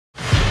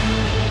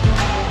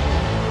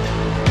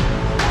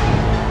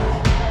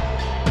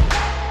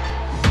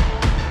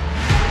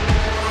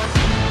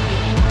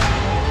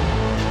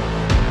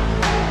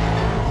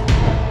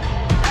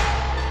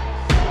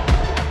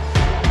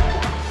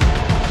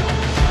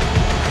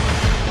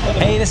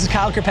Hey, this is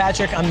Kyle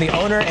Kirkpatrick. I'm the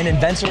owner and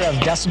inventor of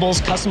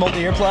Decibullz custom molded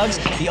earplugs,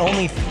 the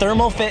only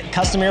thermal fit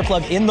custom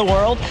earplug in the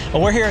world.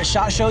 But we're here at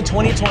SHOT Show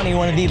 2020,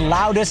 one of the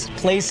loudest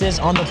places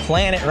on the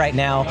planet right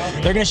now.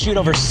 They're gonna shoot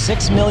over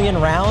 6 million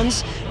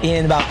rounds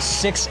in about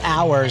 6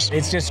 hours.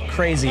 It's just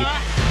crazy.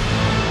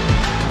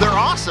 They're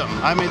awesome.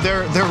 I mean,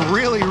 they're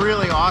really,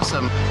 really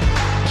awesome.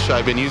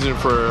 I've been using it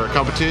for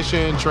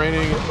competition,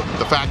 training.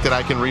 The fact that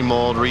I can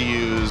remold,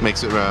 reuse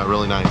makes it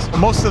really nice.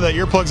 Most of the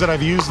earplugs that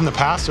I've used in the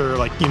past are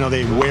like, you know,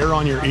 they wear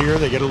on your ear,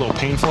 they get a little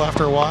painful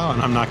after a while,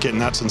 and I'm not getting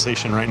that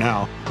sensation right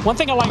now. One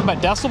thing I like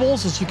about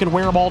Decibullz is you can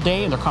wear them all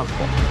day and they're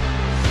comfortable.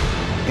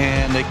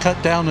 And they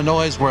cut down the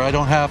noise where I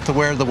don't have to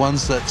wear the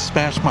ones that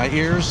smash my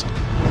ears.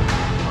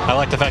 I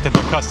like the fact that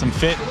they're custom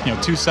fit.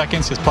 2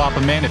 seconds, just pop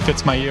them in, it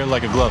fits my ear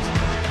like a glove.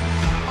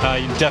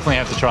 You definitely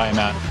have to try them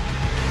out.